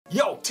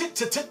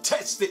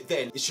Test it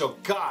then. It's your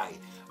guy,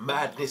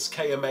 Maddness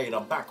KMA, and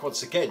I'm back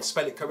once again.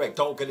 Spell it correct,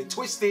 don't get it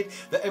twisted.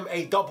 The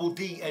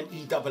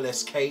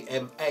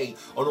MADDNESSKMA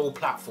on all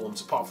platforms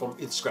apart from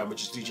Instagram,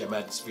 which is DJ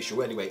Maddness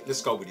Official. Anyway,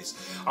 let's go with this.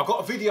 I've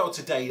got a video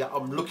today that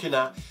I'm looking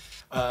at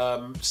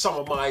some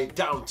of my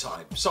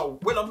downtime. So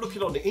when I'm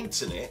looking on the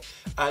internet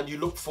and you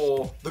look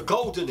for the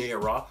golden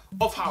era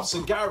of house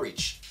and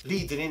garage,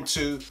 leading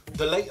into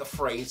the later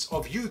phase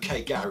of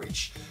UK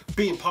garage,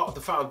 being part of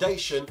the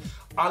foundation,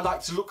 I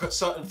like to look at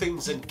certain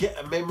things and get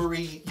a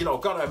memory, you know,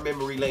 go down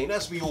memory lane,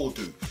 as we all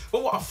do.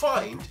 But what I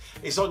find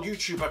is on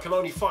YouTube, I can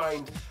only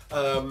find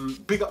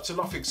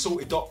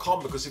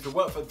biguptonothingsorted.com, because if it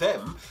weren't for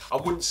them, I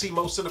wouldn't see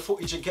most of the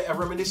footage and get a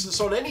reminiscence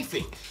on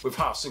anything with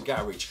house and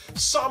garage.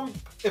 Some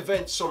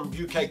events from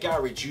UK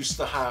garage used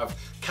to have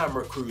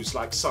camera crews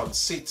like Sun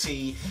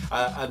City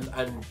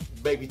and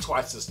maybe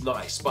twice as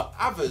nice, but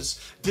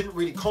others didn't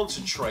really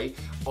concentrate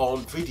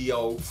on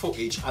video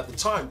footage at the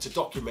time to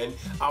document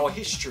our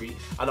history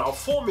and our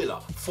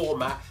format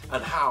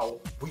and how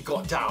we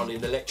got down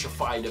in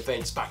electrifying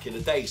events back in the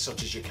day,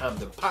 such as your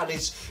Camden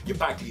Palace, your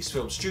Bagley's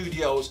Film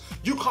Studios.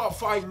 You can't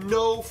find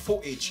no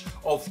footage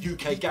of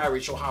UK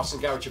garage or house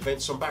and garage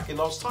events from back in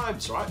those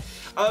times, right?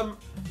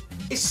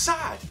 It's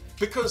sad,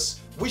 because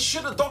we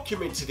should have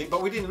documented it,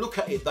 but we didn't look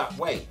at it that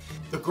way.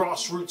 The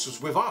grassroots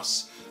was with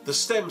us. The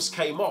stems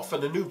came off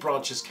and the new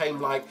branches came,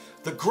 like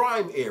the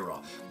grime era,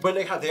 when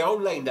they had their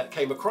own lane that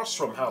came across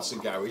from house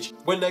and garage.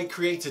 When they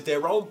created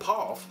their own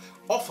path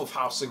off of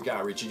house and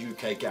garage and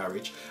UK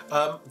garage,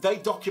 they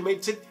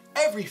documented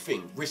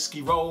everything.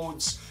 Risky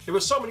roads. There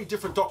were so many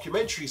different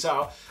documentaries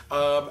out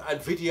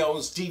and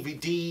videos,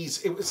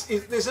 DVDs.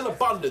 There's an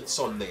abundance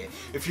on there.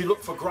 If you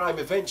look for grime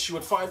events, you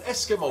would find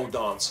Eskimo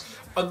dance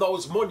and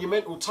those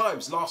monumental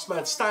times, Last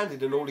Man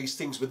Standing and all these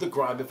things with the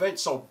grime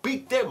events. So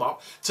beat them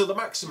up to the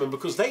maximum,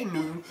 because they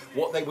knew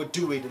what they were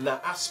doing in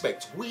that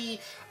aspect. We,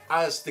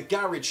 as the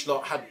garage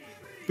lot, had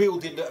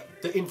building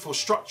the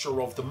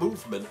infrastructure of the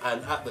movement,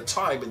 and at the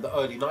time in the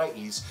early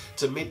 90s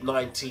to mid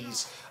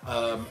 90s,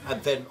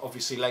 and then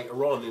obviously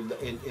later on in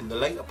the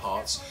later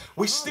parts,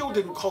 we still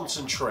didn't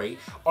concentrate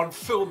on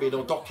filming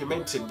or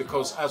documenting,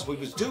 because as we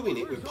was doing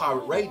it with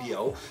pirate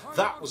radio,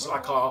 that was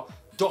like our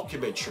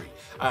documentary,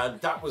 and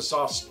that was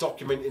us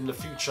documenting the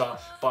future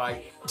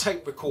by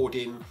tape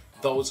recording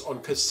those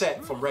on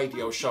cassette from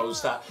radio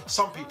shows that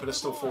some people are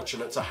still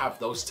fortunate to have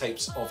those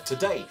tapes of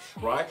today,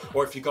 right?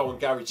 Or if you go on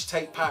Garage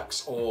Tape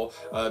Packs or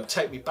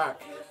Take Me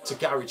Back to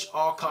Garage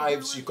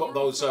Archives, you've got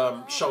those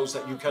shows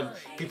that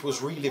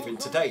people's reliving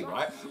today,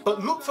 right?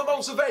 But look for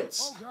those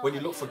events when you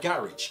look for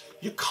garage.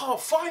 You can't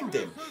find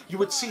them. You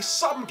would see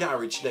some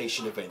Garage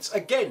Nation events,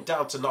 again,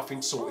 down to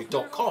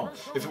nothingsorted.com.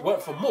 If it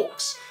weren't for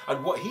Mooks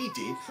and what he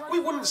did, we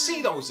wouldn't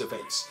see those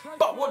events.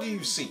 But what do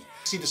you see?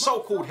 You see the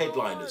so-called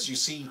headliners. You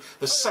see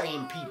the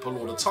same people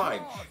all the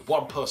time.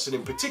 One person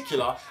in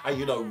particular, and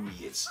you know who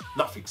he is.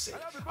 Nothing said.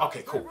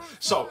 Okay, cool.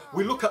 So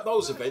we look at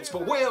those events,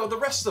 but where are the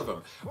rest of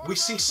them? We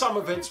see some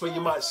events where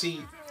you might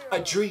see a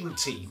dream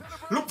team.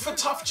 Look for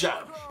Tough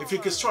Jam. If you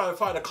can try and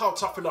find a Can't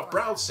Tough Enough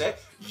Brown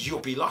set, you'll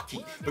be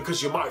lucky,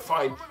 because you might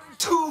find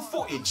 2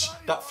 footage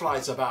that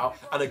flies about,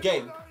 and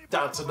again,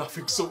 down to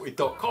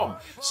nothingsorted.com.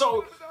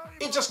 So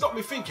it just got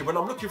me thinking, when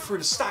I'm looking through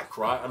the stack,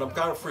 right, and I'm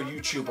going through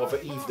YouTube of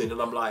an evening, and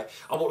I'm like,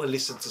 I want to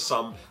listen to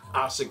some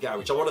house and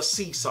garage, I want to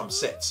see some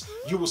sets.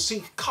 You will see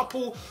a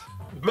couple,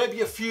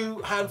 maybe a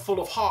few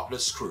handful of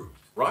Heartless crew,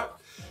 right?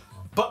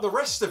 But the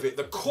rest of it,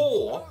 the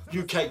core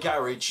UK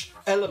garage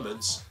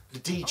elements, the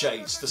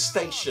DJs, the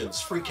stations,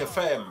 Freak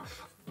FM,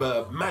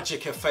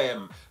 Magic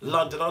FM,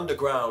 London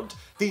Underground,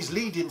 these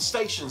leading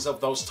stations of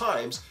those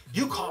times,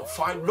 you can't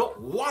find not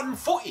one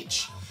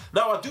footage.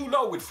 Now, I do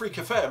know with Freak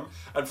FM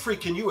and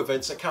Freaking You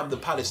events at Camden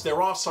Palace,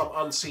 there are some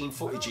unseen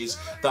footages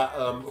that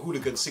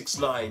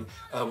Hooligan69,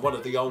 one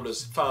of the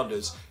owners,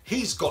 founders,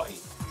 he's got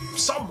it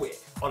somewhere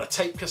on a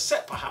tape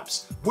cassette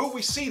perhaps. Will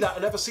we see that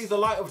and ever see the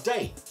light of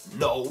day?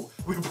 No,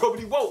 we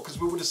probably won't, because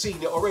we would have seen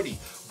it already.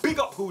 Big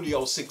up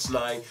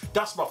Julio69,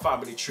 that's my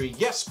family tree.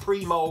 Yes,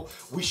 Primo,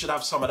 we should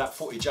have some of that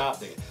footage out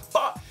there.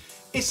 But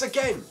it's,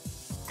 again,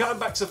 going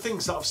back to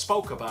things that I've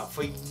spoke about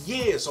for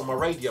years on my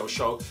radio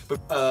show. But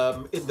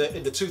in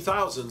the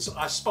 2000s,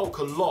 I spoke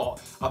a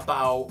lot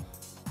about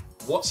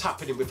what's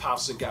happening with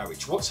house and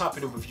garage, what's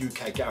happening with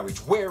UK garage,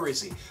 where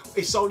is it?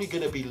 It's only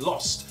going to be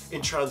lost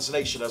in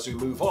translation as we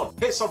move on.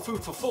 Here's some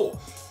food for thought.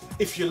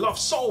 If you love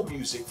soul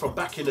music from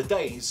back in the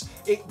days,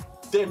 it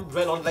then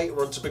went on later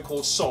on to be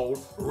called soul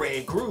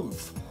rare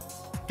groove.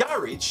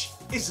 Garage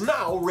is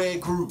now rare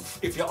groove,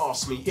 if you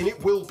ask me, and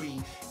it will be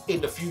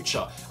in the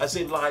future, as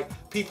in, like,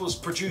 people's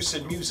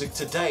producing music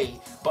today,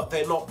 but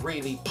they're not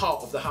really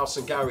part of the house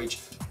and garage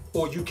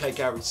or UK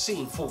garage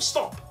scene, full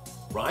stop,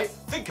 right?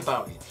 Think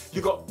about it.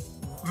 You've got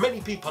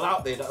many people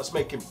out there that are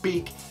making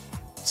big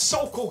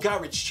so-called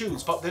garage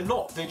tunes, but they're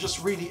not. They're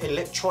just really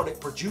electronic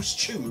produced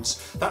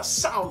tunes that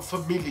sound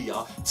familiar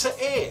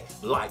to ear,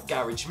 like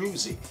garage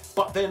music.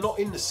 But they're not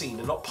in the scene,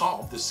 they're not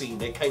part of the scene.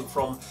 They came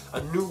from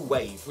a new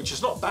wave, which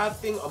is not a bad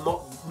thing. I'm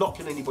not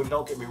knocking anybody,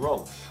 don't get me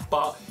wrong.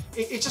 But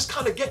it just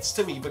kind of gets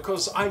to me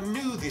because I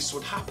knew this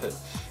would happen.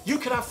 You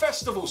can have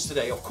festivals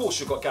today. Of course,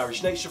 you've got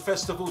Garage Nation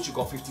festivals, you've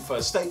got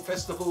 51st State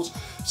festivals,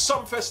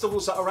 some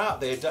festivals that are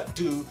out there that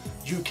do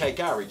UK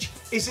garage.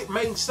 Is it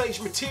main stage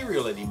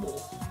material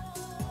anymore?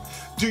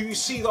 Do you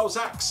see those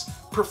acts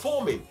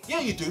performing?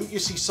 Yeah, you do. You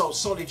see Soul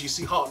Solid, you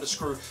see Heartless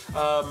Crew,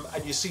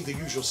 and you see the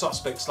usual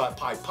suspects like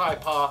Pied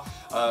Piper,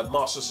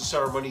 Masters of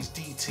Ceremonies,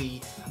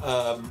 DT,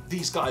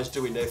 these guys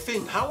doing their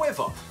thing.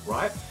 However,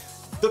 right,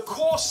 the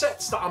core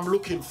sets that I'm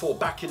looking for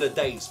back in the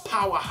days,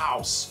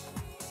 Powerhouse,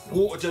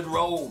 Waterden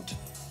Road,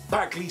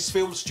 Bagley's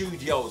Film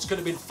Studios, could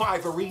have been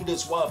 5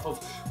 arenas worth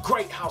of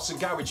great house and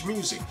garage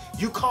music.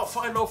 You can't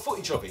find no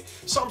footage of it.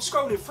 So I'm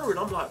scrolling through and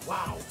I'm like,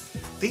 wow,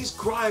 these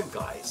grime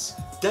guys,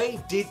 they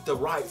did the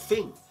right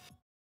thing.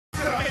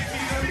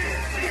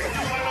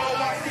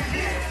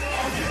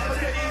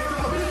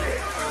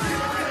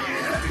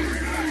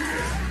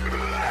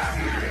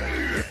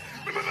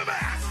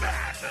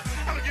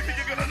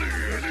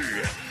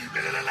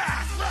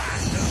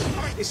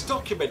 It's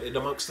documented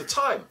amongst the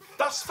time.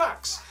 That's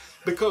facts.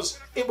 Because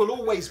it will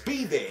always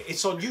be there.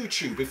 It's on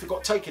YouTube. If it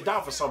got taken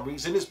down for some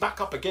reason, it's back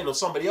up again on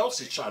somebody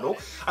else's channel.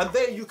 And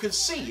there you can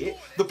see it,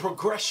 the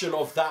progression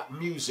of that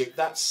music,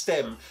 that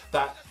stem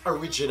that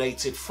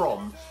originated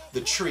from the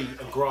tree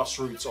and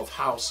grassroots of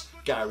house,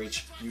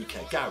 garage,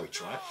 UK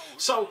garage, right?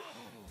 So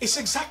it's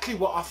exactly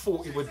what I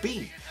thought it would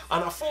be.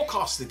 And I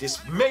forecasted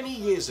this many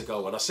years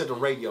ago and I said on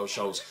radio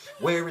shows,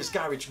 where is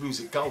garage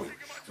music going?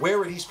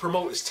 Where are these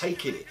promoters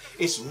taking it?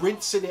 It's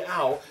rinsing it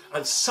out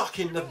and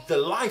sucking the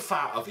life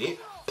out of it,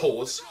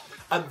 pause.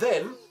 And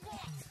then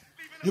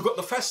you've got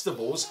the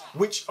festivals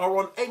which are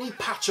on any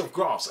patch of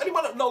grass.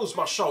 Anyone that knows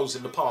my shows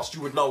in the past, you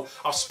would know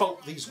I've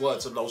spoke these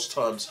words and those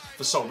terms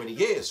for so many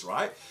years,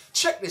 right?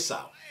 Check this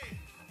out.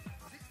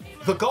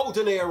 The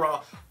golden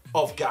era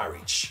of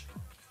garage.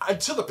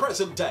 And to the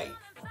present day,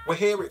 we're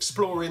here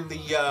exploring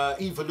the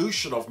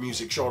evolution of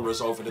music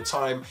genres over the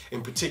time,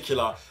 in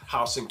particular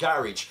house and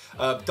garage,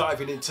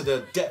 diving into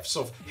the depths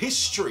of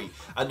history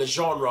and the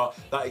genre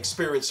that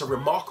experienced a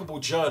remarkable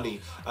journey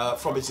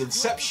from its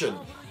inception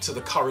to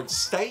the current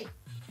state.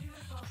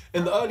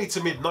 In the early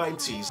to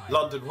mid-90s,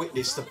 London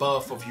witnessed the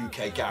birth of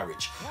UK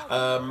garage,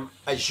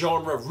 a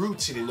genre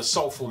rooted in the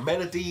soulful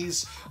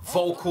melodies,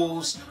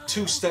 vocals,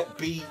 two-step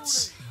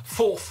beats,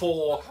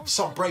 4/4,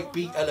 some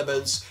breakbeat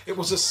elements. It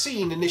was a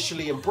scene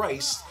initially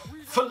embraced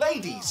for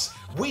ladies.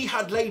 We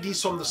had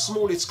ladies from the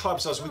smallest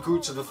clubs as we grew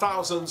to the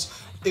thousands.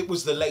 It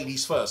was the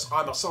ladies first.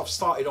 I myself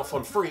started off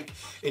on Freak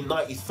in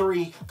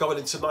 '93, going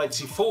into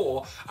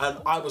 '94, and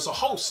I was a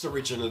host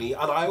originally,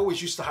 and I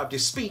always used to have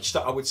this speech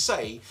that I would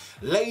say,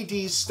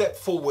 ladies, step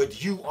forward,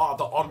 you are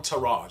the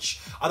entourage.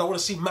 I don't want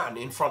to see man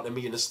in front of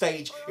me in the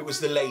stage, it was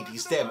the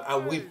ladies, them,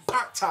 and we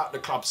packed out the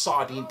club,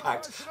 sardine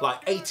packed,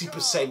 like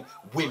 80%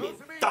 women.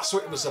 That's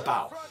what it was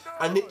about.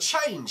 And it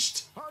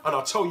changed, and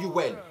I'll tell you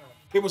when.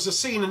 It was a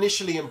scene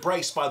initially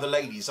embraced by the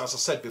ladies, as I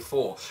said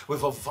before,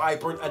 with a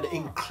vibrant and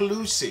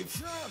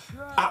inclusive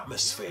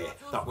atmosphere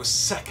that was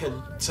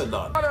second to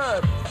none.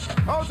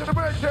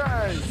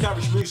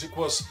 Garage music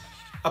was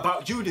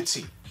about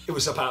unity. It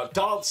was about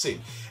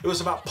dancing. It was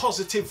about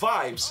positive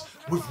vibes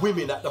with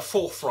women at the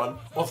forefront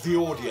of the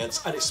audience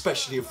and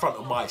especially in front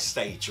of my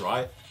stage,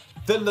 right?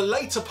 Then the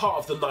later part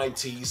of the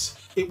 90s,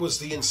 it was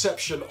the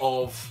inception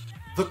of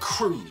the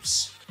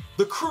crews.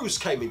 The crews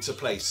came into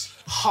place.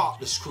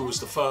 Heartless Crew was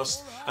the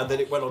first, and then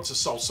it went on to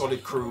Soul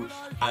Solid Crew,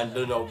 and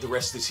you know, the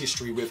rest is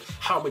history with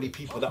how many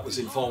people that was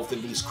involved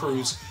in these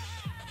crews.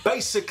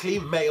 Basically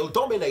male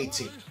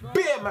dominated.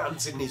 Beer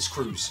man's in these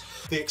crews.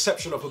 The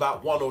exception of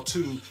about 1 or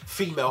 2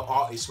 female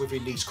artists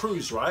within these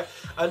crews, right?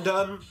 And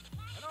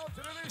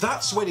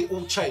that's when it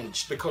all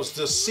changed, because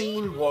the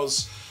scene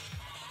was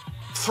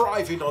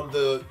thriving on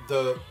the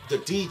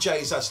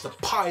DJs as the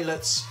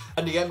pilots,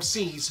 and the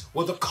MCs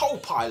were the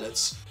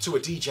co-pilots to a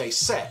DJ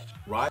set,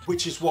 right?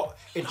 Which is what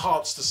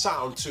enhanced the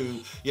sound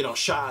to, you know,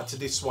 shout out to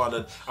this one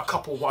and a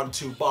couple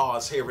 1-2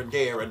 bars here and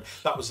there, and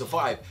that was the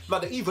vibe. Now,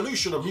 the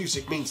evolution of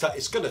music means that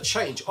it's gonna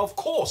change, of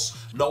course,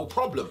 no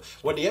problem.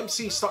 When the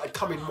MCs started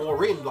coming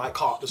more in, like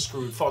Heartless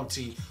Crew,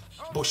 Fonty,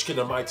 Bushkin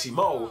and Mighty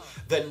Mo,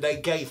 then they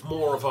gave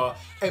more of a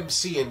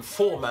MCing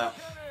format,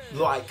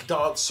 like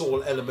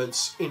dancehall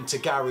elements into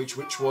garage,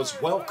 which was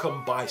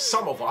welcomed by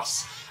some of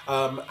us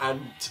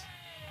and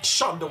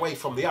shunned away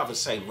from the others,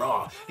 saying,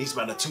 rah, these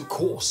men are too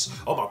coarse.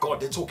 Oh my God,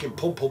 they're talking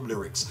pom-pom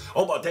lyrics.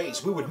 Oh my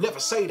days, we would never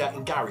say that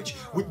in garage.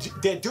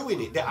 They're doing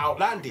it, they're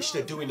outlandish,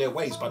 they're doing their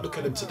ways, but look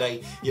at them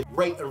today. You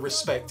rate and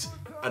respect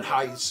and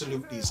how you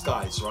salute these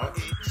guys, right?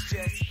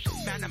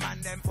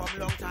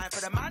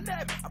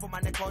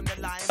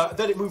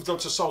 Then it moved on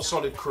to Soul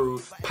Solid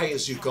Crew, Pay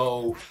As You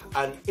Go,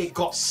 and it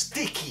got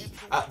sticky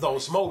at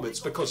those moments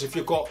because if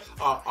you've got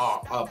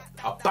a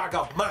bag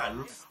up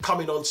man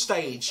coming on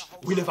stage,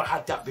 we never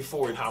had that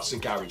before in House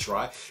and Garage,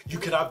 right? You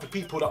could have the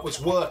people that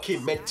was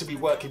working, meant to be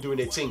working, doing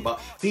their thing,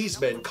 but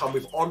these men come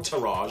with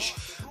entourage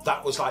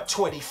that was like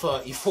 20,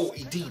 30,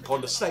 40 deep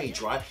on the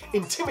stage, right?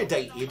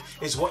 Intimidated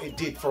is what it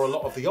did for a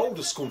lot of the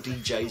older school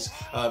DJs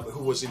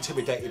who was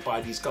intimidated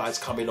by these guys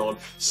coming on,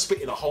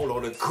 spitting a whole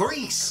lot of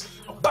grease,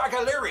 a bag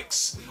of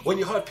lyrics. When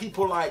you heard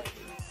people like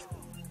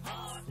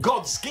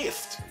God's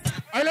Gift.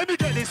 Hey, let me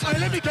get this. Hey,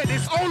 let me get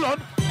this. Hold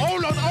on, my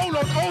brother. Hold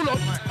on. Hold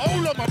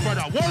on.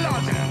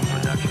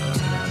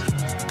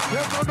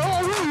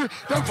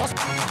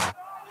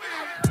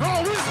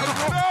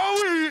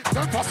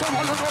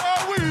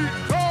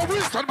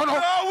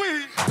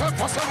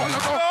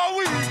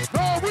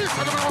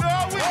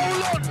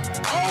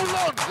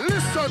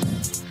 Listen.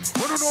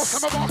 We don't know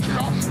some about here.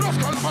 Let's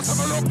go and pass them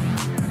along.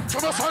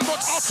 Some of us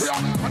and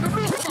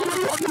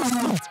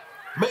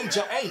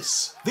Major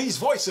Ace. These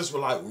voices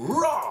were like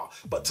raw,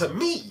 but to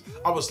me,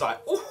 I was like,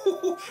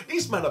 ooh,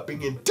 these men are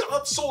bringing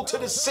dancehall to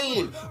the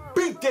scene.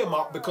 Big them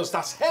up because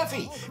that's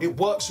heavy. It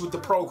works with the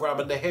program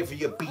and the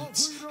heavier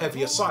beats,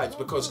 heavier sides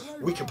because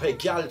we can play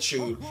gal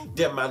tune,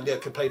 them man there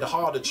can play the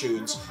harder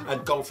tunes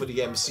and go for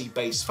the MC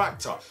bass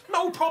factor.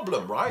 No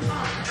problem, right?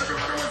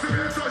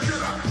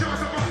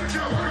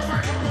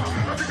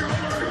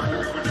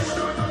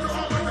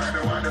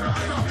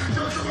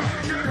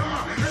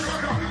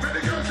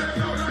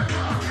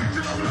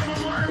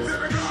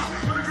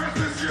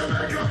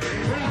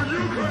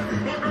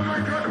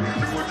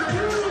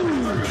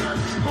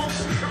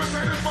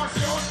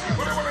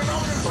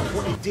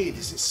 What it did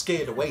is it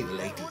scared away the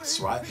ladies,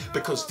 right?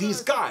 Because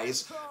these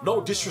guys, no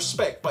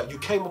disrespect, but you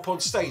came up on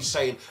stage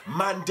saying,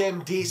 man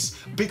dem this,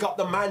 big up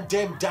the man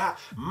dem that,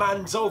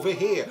 man's over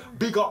here,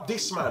 big up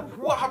this man.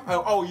 What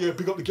happened? Oh yeah,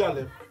 big up the gal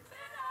then.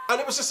 And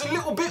it was just a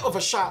little bit of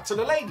a shout to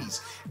the ladies.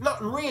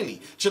 Nothing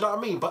really, do you know what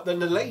I mean? But then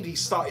the ladies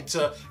started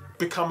to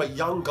become a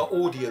younger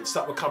audience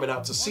that were coming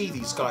out to see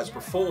these guys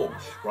perform,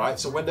 right?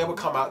 So when they would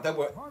come out, they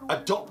were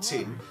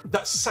adopting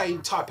that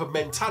same type of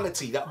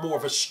mentality, that more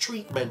of a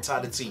street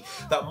mentality,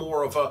 that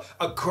more of a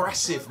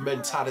aggressive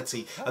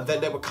mentality. And then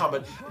they were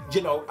coming,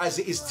 you know, as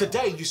it is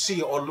today, you see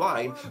it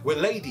online where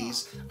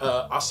ladies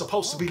are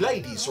supposed to be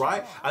ladies,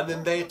 right? And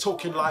then they're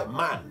talking like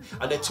man,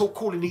 and they're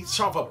calling each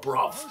other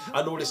bruv,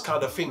 and all this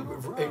kind of thing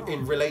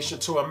in relation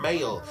to a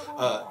male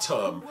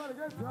term.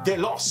 They're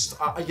lost,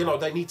 you know,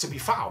 they need to be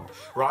found,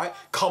 right?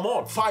 Come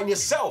on, find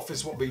yourself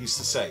is what we used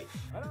to say.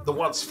 The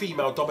once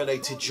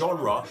female-dominated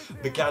genre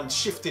began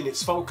shifting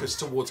its focus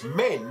towards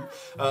men,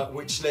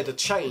 which led a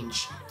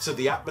change to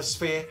the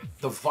atmosphere,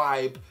 the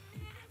vibe,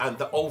 and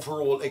the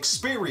overall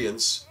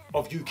experience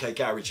of UK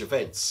garage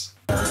events.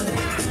 The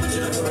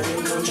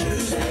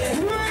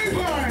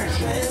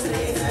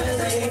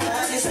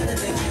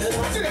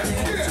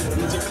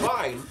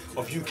decline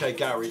of UK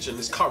garage in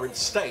its current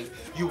state,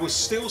 you will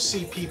still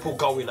see people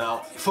going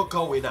out for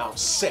going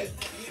out's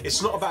sake. It's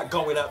not about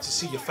going out to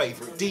see your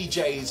favourite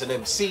DJs and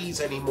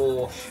MCs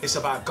anymore. It's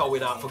about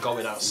going out for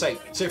going out's sake.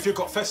 So if you've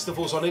got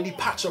festivals on any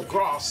patch of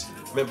grass,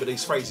 remember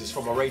these phrases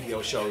from our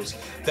radio shows,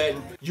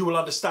 then you will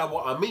understand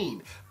what I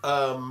mean.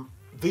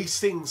 These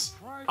things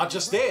are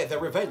just there,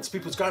 they're events.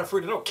 People's going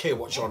through, they don't care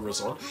what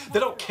genre's on. They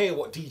don't care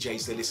what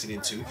DJs they're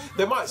listening to.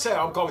 They might say,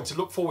 I'm going to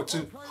look forward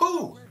to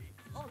who?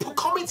 Put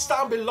comments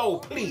down below,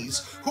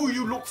 please, who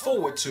you look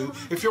forward to.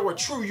 If you're a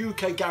true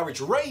UK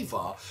garage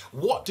raver,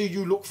 what do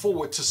you look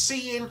forward to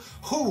seeing?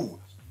 Who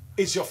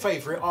is your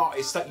favourite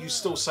artist that you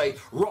still say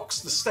rocks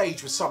the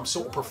stage with some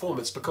sort of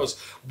performance? Because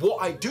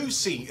what I do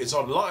see is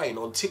online,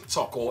 on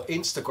TikTok or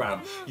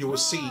Instagram, you will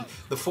see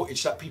the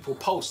footage that people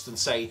post and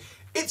say,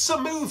 it's a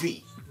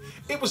movie.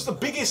 It was the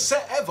biggest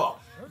set ever.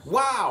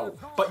 Wow,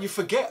 but you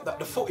forget that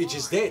the footage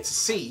is there to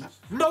see.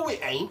 No, it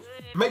ain't.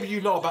 Maybe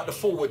you know about the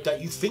forward that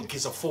you think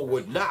is a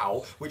forward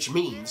now, which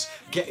means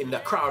getting the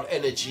crowd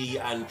energy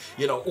and,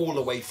 you know, all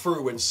the way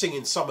through and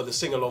singing some of the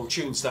sing-along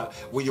tunes that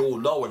we all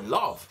know and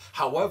love.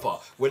 However,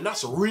 when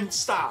that's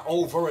rinsed out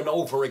over and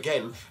over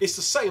again, it's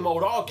the same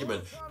old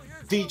argument.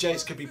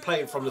 DJs could be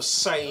playing from the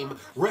same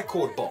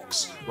record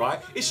box, right?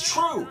 It's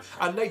true,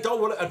 and they don't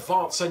want to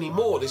advance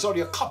anymore. There's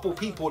only a couple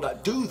people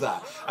that do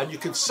that, and you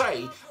can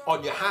say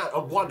on your hand,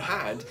 on one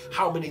hand,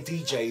 how many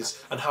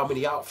DJs and how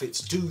many outfits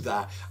do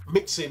that,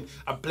 mixing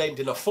and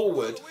blending a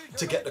forward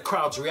to get the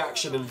crowd's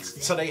reaction, and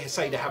so they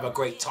say they have a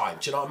great time.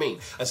 Do you know what I mean?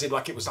 As in,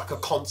 like it was like a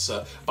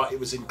concert, but it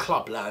was in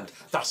clubland.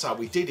 That's how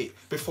we did it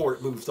before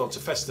it moved on to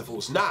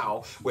festivals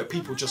now, where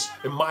people just,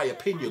 in my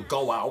opinion,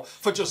 go out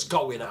for just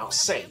going out's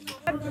sake.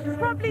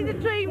 Probably the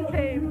Dream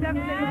Team,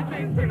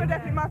 definitely. The Dream Team are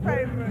definitely my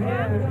favourite.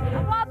 Yeah.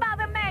 And what about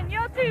the men?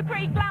 You're two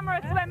pretty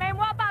glamorous women.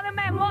 What about the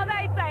men? What are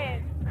they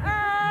saying?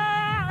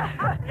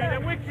 Yeah, they're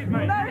wicked,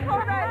 mate. No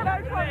comment,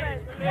 no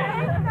comment.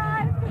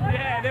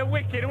 Yeah, they're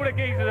wicked. All the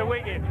geezers are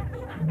wicked.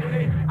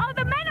 Oh,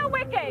 the men are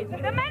wicked.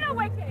 The men are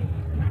wicked.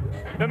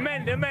 The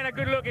men are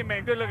good-looking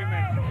men. Good-looking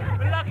men.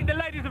 lucky, the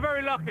ladies are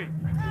very lucky.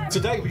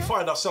 Today we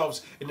find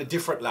ourselves in a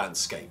different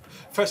landscape.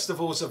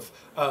 Festivals have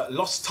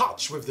lost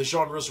touch with the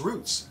genre's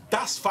roots.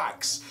 That's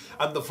facts.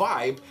 And the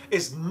vibe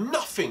is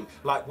nothing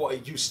like what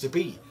it used to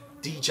be.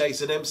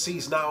 DJs and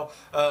MCs now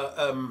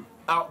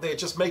out there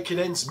just making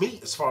ends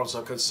meet as far as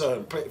I'm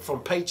concerned,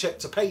 from paycheck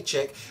to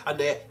paycheck, and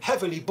they're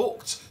heavily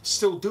booked,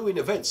 still doing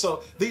events.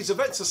 So these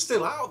events are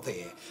still out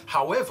there.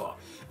 However,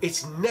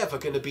 it's never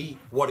going to be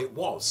what it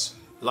was.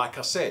 Like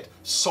I said,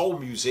 soul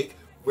music,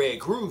 rare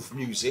groove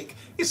music,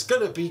 it's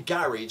going to be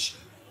garage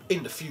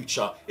in the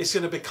future. It's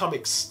going to become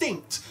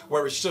extinct,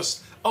 where it's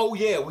just, oh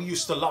yeah, we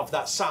used to love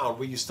that sound,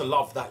 we used to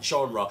love that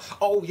genre,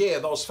 oh yeah,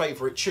 those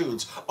favourite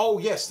tunes, oh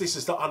yes, this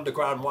is the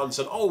underground ones,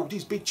 and oh,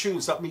 these big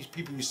tunes that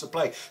people used to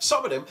play.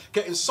 Some of them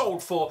getting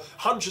sold for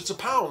hundreds of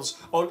pounds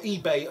on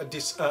eBay and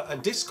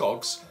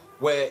Discogs,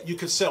 where you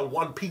could sell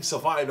one piece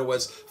of vinyl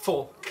as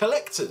for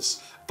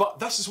collectors. But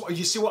this is what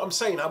you see what I'm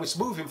saying, how it's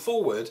moving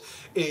forward.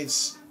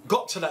 Is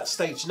got to that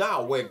stage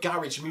now where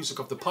garage music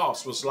of the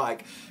past was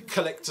like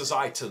collector's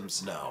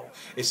items now.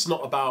 It's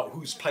not about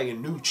who's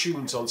playing new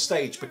tunes on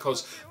stage,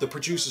 because the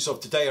producers of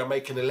today are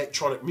making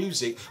electronic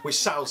music which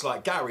sounds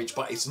like garage,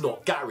 but it's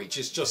not garage,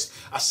 it's just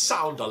a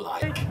sound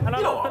alike. And I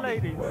love the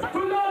ladies.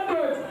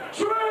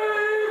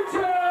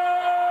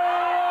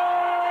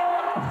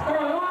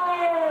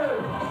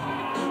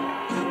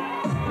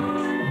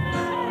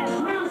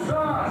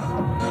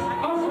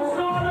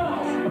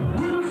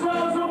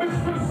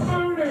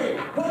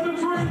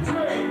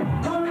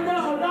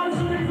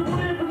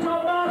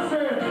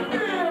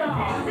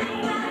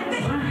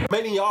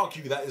 Many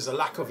argue that there's a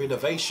lack of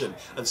innovation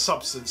and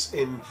substance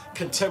in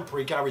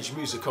contemporary garage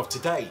music of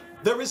today.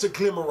 There is a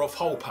glimmer of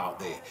hope out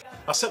there.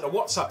 I sent a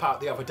WhatsApp out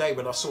the other day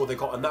when I saw they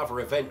got another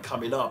event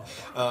coming up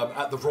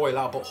at the Royal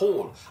Albert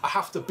Hall. I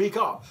have to big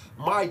up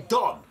my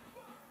Don,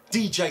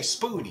 DJ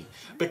Spoonie,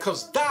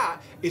 because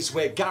that is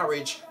where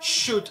garage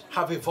should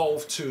have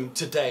evolved to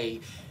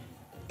today.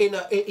 You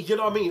know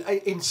what I mean,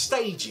 in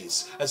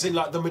stages, as in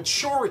like the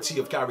maturity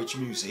of garage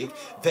music,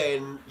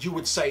 then you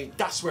would say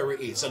that's where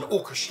it is. An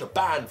orchestra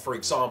band, for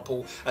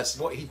example, that's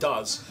what he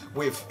does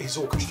with his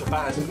orchestra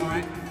band.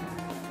 Tonight,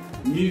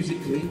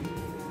 musically,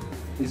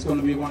 is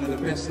going to be one of the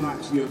best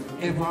nights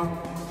you've ever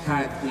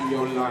had in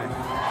your life.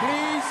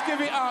 Please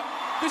give it up,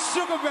 the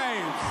Sugar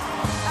Babes.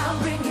 I'll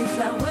bring you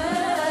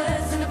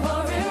flowers in the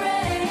pouring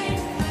rain.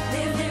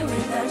 Living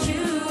without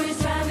you is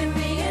driving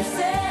me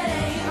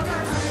insane. I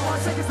got 21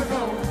 seconds to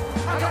go.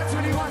 I got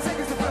 21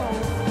 seconds to go.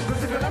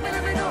 Cause if you let me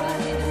know. I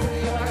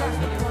got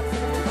 21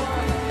 seconds to go.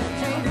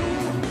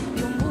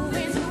 You're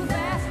moving too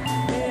fast.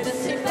 Better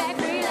sit back,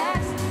 relax.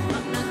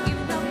 I'm not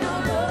giving up no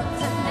love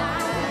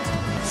tonight.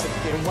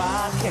 Chicken,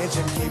 why can't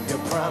you keep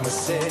your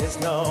promises?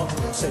 No,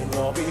 say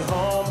you'll be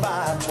home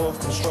by 12,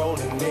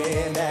 controlling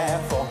in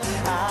at 4.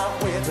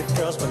 Out with the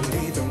girls, but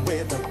leaving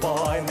with the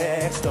boy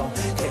next door.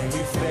 Can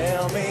you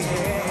feel me?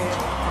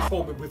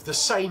 Performing with the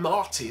same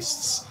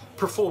artists,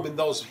 performing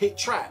those hit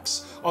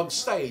tracks on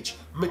stage,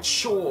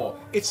 mature,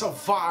 it's a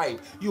vibe.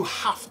 You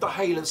have to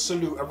hail and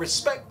salute and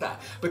respect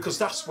that, because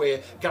that's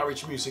where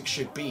garage music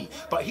should be.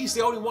 But he's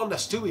the only one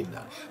that's doing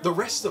that. The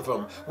rest of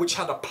them, which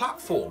had a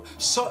platform,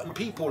 certain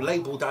people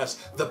labelled as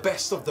the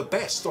best of the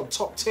best on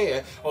top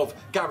tier of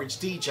garage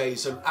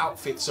DJs and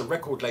outfits and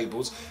record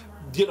labels,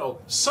 you know,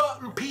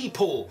 certain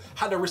people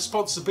had a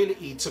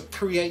responsibility to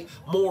create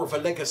more of a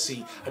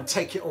legacy and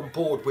take it on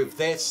board with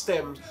their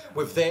stems,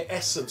 with their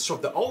essence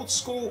from the old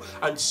school,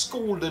 and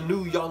school the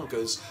new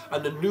youngers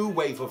and the new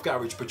wave of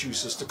garage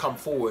producers to come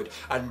forward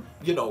and,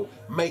 you know,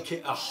 make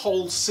it a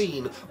whole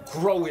scene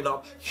growing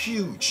up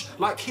huge.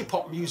 Like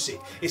hip-hop music,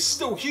 it's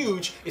still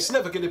huge. It's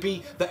never going to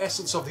be the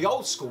essence of the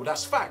old school,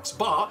 that's facts,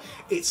 but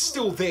it's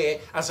still there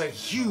as a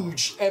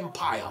huge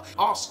empire.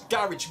 Ask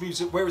garage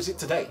music, where is it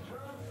today?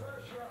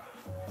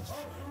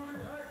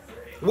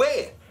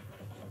 Where?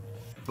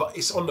 But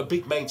it's on the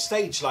big main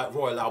stage like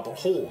Royal Albert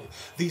Hall.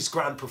 These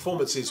grand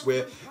performances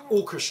where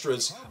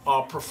orchestras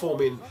are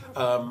performing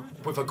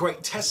with a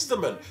great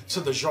testament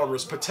to the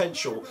genre's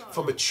potential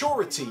for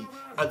maturity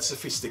and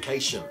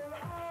sophistication.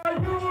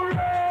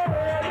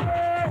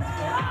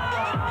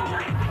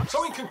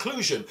 So in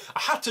conclusion, I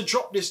had to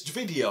drop this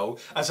video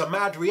as a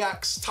Mad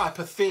Reacts type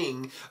of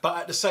thing, but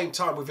at the same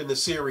time within the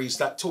series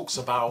that talks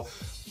about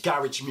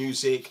garage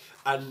music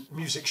and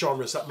music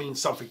genres that mean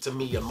something to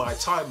me and my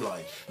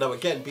timeline. Now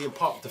again, being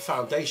part of the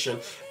foundation,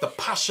 the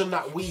passion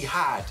that we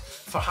had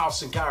for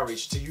house and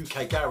garage to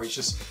UK garage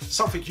is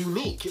something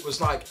unique. It was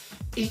like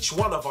each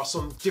one of us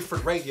on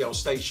different radio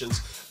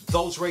stations,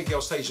 those radio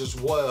stations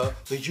were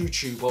the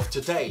YouTube of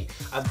today,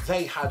 and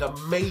they had a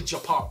major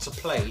part to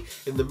play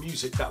in the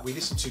music that we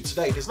listen to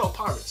today. There's no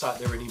pirates out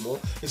there anymore.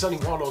 There's only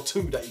one or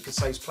two that you could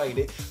say is playing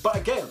it. But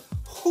again,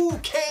 who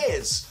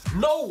cares?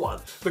 No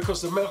one,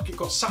 because the market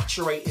got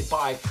saturated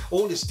by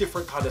all this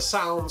different kind of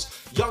sounds.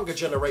 Younger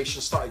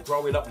generation started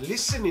growing up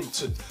listening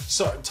to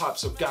certain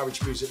types of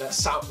garage music that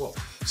sound, well,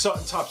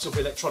 certain types of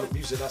electronic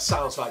music that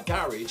sounds like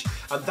garage,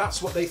 and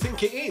that's what they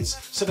think it is.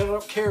 So they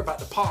don't care about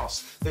the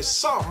past. There's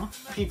some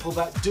people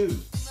that do,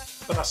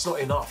 but that's not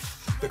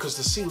enough. because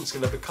the scene's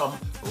going to become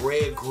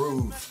rare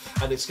groove.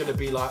 And it's going to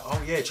be like,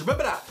 oh yeah, do you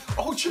remember that?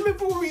 Oh, do you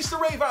remember when we used to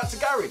rave out to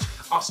garage?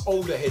 Us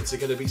older heads are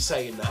going to be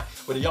saying that.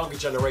 But the younger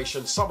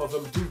generation, some of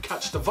them do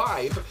catch the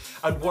vibe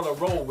and want to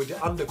roll with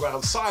the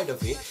underground side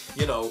of it.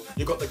 You know,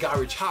 you got the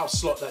garage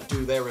house lot that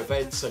do their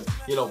events, and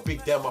you know,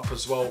 big them up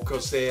as well,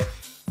 because they're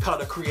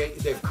kind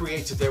of they've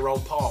created their own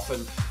path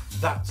and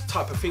that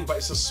type of thing. But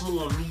it's a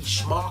small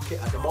niche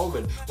market at the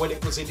moment, when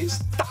it was in its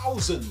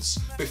thousands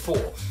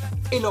before.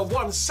 In a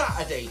one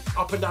Saturday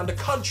up and down the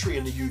country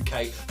in the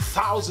UK,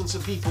 thousands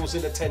of people's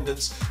in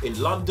attendance in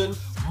London,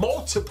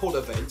 multiple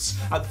events,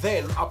 and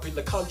then up in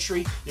the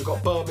country you've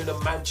got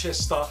Birmingham,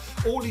 Manchester,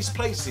 all these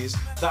places.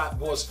 That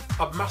was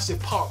a massive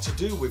part to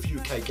do with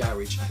UK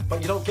Garage,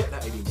 but you don't get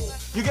that anymore.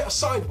 You get a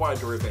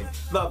Sidewinder event.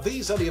 Now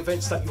these are the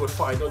events that you would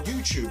find on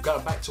YouTube,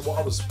 going back to what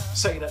I was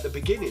saying at the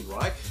beginning,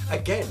 right?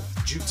 Again,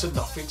 due to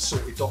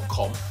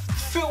nothingsorted.com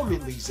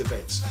filming these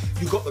events.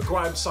 You got the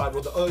grime side,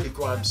 or the early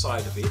grime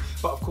side of it,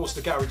 but of course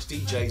the garage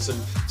DJs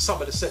and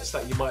some of the sets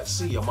that you might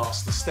see are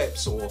Master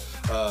Steps, or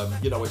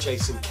you know, a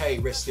Jason K,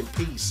 rest in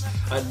peace,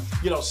 and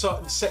you know,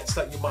 certain sets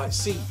that you might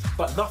see,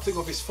 but nothing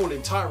of its full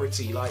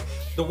entirety, like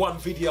the one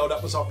video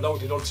that was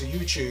uploaded onto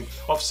YouTube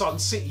of Sun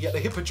City at the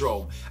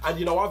Hippodrome. And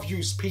you know, I've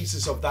used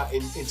pieces of that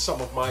in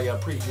some of my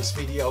previous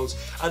videos,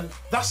 and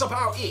that's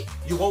about it.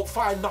 You won't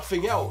find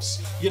nothing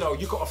else. You know,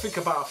 you got to think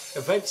about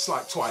events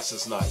like Twice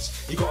as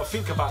Nice. You got to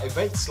think about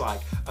events like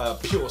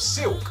Pure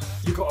Silk.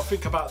 You got to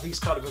think about these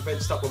kind of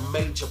events that were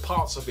major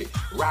parts of it,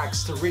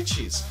 Rags to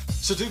Riches.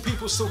 So do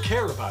people still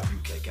care about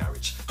UK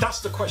Garage?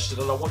 That's the question,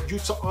 and I want you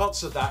to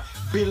answer that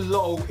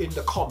below in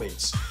the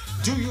comments.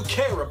 Do you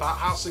care about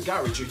House and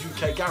Garage or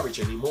UK Garage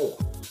anymore?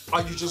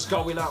 Are you just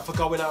going out for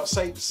going out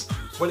sakes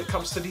when it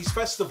comes to these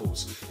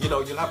festivals? You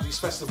know, you'll have these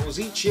festivals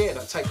each year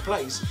that take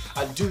place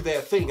and do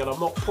their thing, and I'm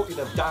not putting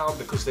them down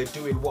because they're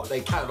doing what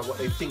they can or what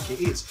they think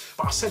it is,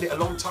 but I said it a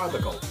long time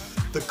ago.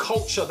 The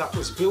culture that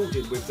was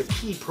building with the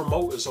key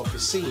promoters of the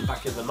scene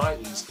back in the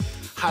 90s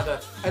had an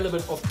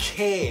element of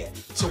care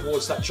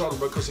towards that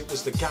genre, because it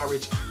was the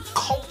garage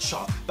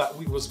culture that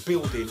we was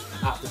building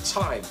at the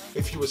time.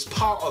 If you was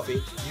part of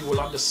it, you will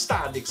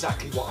understand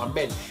exactly what I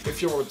meant.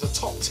 If you're at the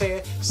top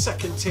tier,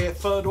 second tier,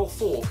 third or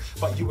fourth,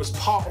 but you was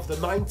part of the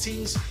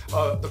 90s,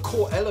 the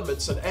core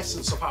elements and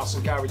essence of House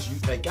and Garage,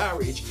 UK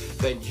Garage,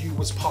 then you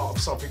was part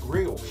of something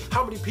real.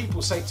 How many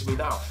people say to me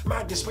now,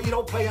 Maddness, but you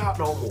don't play out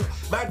no more.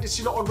 Maddness,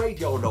 you're not on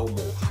radio no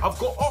more. I've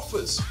got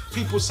offers.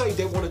 People say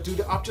they want to do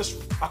that. I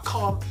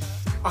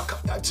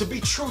can't, to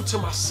be true to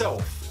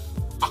myself,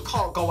 I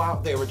can't go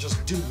out there and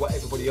just do what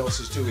everybody else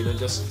is doing and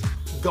just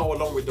go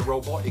along with the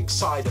robotic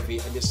side of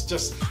it, and it's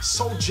just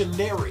so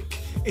generic.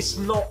 It's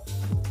not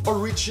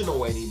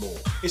original anymore.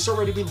 It's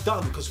already been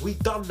done, because we've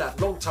done that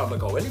long time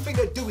ago. Anything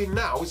they're doing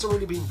now, it's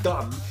already been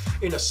done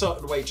in a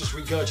certain way, just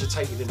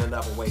regurgitated in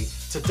another way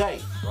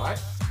today,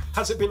 right?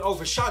 Has it been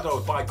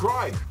overshadowed by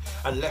grime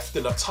and left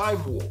in a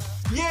time warp?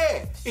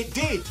 Yeah, it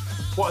did.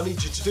 What I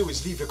need you to do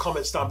is leave your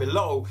comments down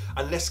below,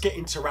 and let's get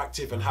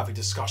interactive and have a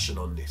discussion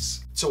on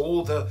this. To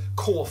all the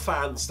core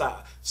fans that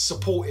are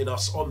supporting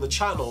us on the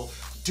channel,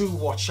 do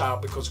watch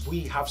out, because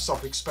we have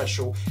something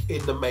special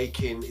in the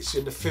making. It's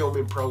in the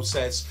filming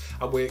process,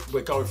 and we're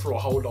going through a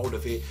whole load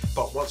of it.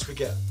 But once we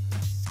get,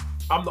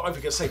 I'm not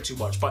even going to say too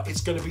much, but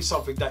it's going to be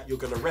something that you're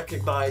going to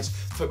recognize,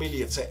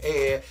 familiar to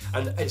air,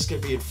 and it's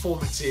going to be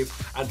informative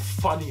and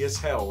funny as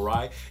hell,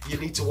 right? You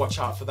need to watch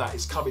out for that.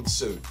 It's coming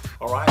soon,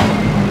 all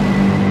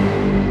right?